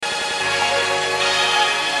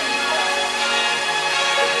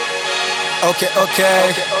Okay.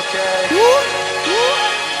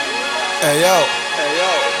 Hey yo.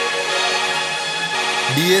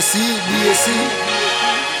 DSC.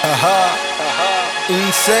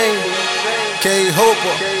 Insyne. KEHiphop.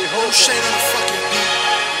 Shade on the fucking beat.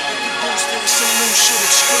 Boost in some new shit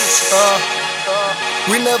exclusive.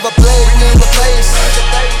 We never play in the face.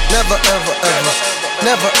 Never ever.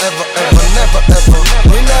 Never ever.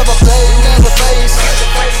 We never play in the face.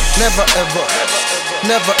 Never ever.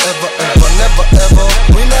 Never ever.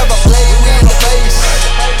 We never play in the face.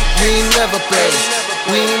 We never play.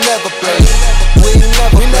 We never play.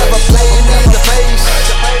 We never play in the face.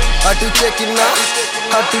 How to check it now?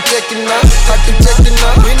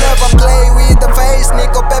 We never play with the face.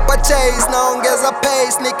 Niko paper chase, naongeza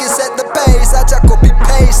pace. Niki set the pace, acha copy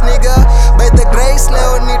paste nigga. By the grace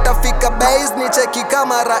leo nitafika base. Nicheki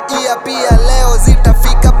kama raia pia leo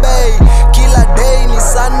zitafika bay. Kila day ni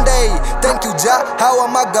Sunday. Thank you ja, hawa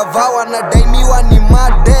magavawa na daimiwa ni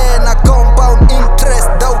made. Na compound interest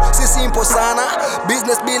though, si simple sana.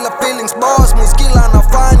 Business bila feelings boss, muskila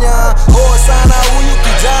anafanya. Ho sana, huyu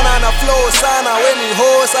kijana na flow sana. Weni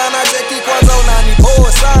ho sana, cheki kwanza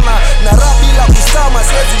unanibo sana. Na rap bila kusama,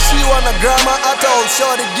 siezi shiwa na grama. Hata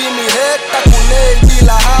offshore give me head, takulei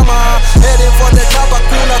bila hama. Heading for the top,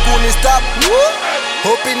 hakuna kunistop.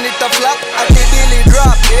 Hoping nita flap, akidili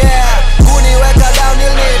drop, yeah. Kuniweka down,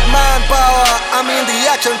 you'll need manpower. I'm in the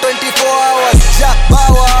action 24 hours, Jack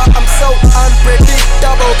Bauer. I'm so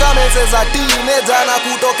unpredictable, comments a teenager. Na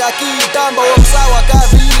kutoka kitambo, msawa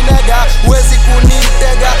kavinega. Wezi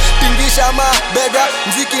kunitega, tingisha mabega.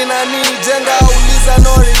 Mziki na nijenga, uliza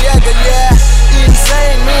Noriega, yeah.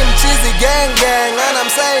 Insyne, me mchizi gang. And I'm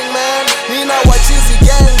saying man, nina wachizi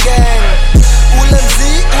gang. Ule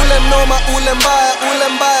mzi, ule mnoma, ule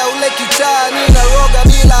mbaya, ule kichaa. Nina roga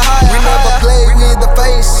bila haya. We never play with the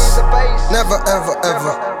face. Never ever.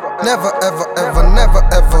 Never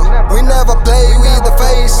ever. We never play with the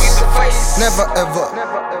face. Never ever.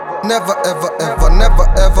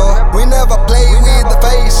 We never play with the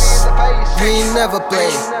face. We never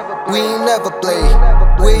play.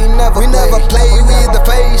 We never play with the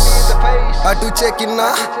face. How to check it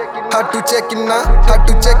now?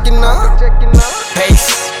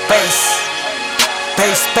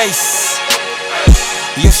 Pace.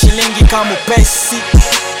 Yo Shilling kama pesi.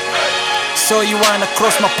 So you wanna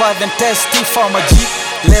cross my path and test if I'm a G.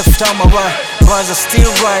 Left I'm a right, bars are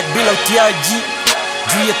still right. Bila utiaji,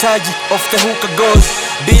 juu ya taji. Off the hookah goes,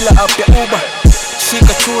 bila up ya Uber.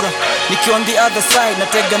 Shika chura, niki on the other side.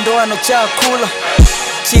 Natega ndoano chakula.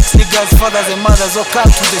 Chicks, niggas, fathers and mothers all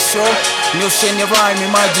come to the show. Ni osheni rhyme,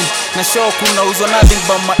 imagine. Na show kuna uzo nothing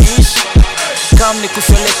but maish. Kam ni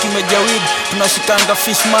kushole kimeja weed. Tunashikanga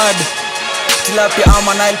fish mud. Tilapia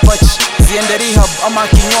ama Nile patch. Ziende rehab ama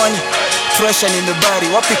kinywani. Treasure nimebari,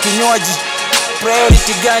 wapi kinywaji?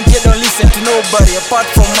 Priority ganje, don't listen to nobody apart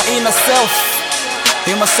from my inner self.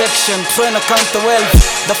 In my section, trying to count the wealth.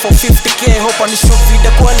 The 450k, hope I shoot with the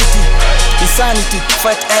quality. Insanity,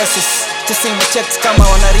 fight asses. Chasing my checks kama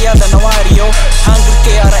wanariadha na wario. Hungry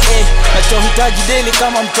KRA, nachohitaji daily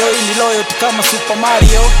kama mtoi. Ni loyalty kama Super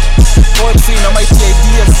Mario. Poetry na mighty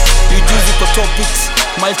ideas. You juicy for topics.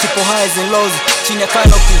 Multiple highs and lows. Chini ya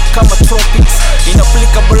canopy kama tropics.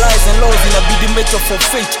 Inapplicable highs and lows. Inabidi mecho for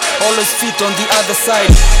fate. Always fit on the other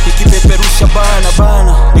side. Ikipeperusha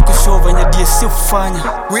bana. Nikushow venye DSC ufanya.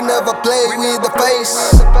 We never play with the face.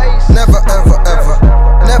 Never ever.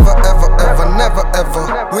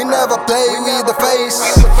 We never play with the face.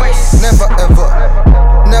 Never ever.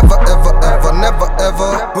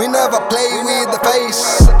 We never play with the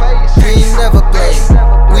face.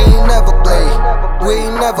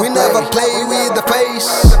 We never play with the face.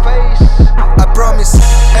 I promise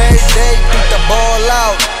every day put the ball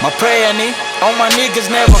out. My prayer ni, all my niggas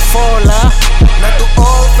never fall out. Not to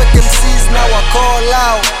all fake MCs now I call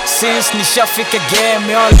out. Since nishafika game,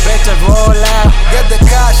 y'all better roll out. Get the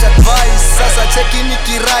cash advice, sasa cheki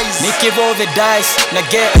niki rise. Niki roll the dice, na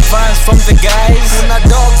get advance from the guys. Kuna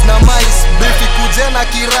dogs na mice, beefy kuje na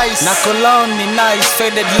kirais. Na cologne ni nice,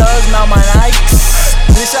 faded lows na my Nikes.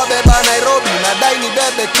 Nishabeba Nairobi, nadai ni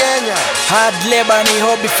bebe Kenya. Hard labor ni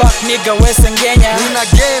hobby, fuck nigga Wesengenya. Nina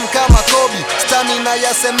game kama Kobe, stamina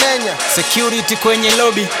ya semenya. Security kwenye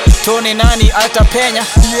lobby, Tony nani atapenya.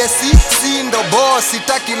 ESC, si ndo boss,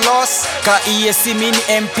 sitaki loss. Ka ESC mini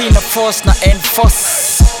MP na force na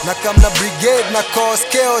enforce. Na kamna brigade na cause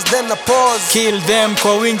chaos then na pause. Kill them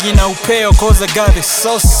kwa wingi na upeo cause I got the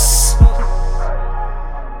sauce.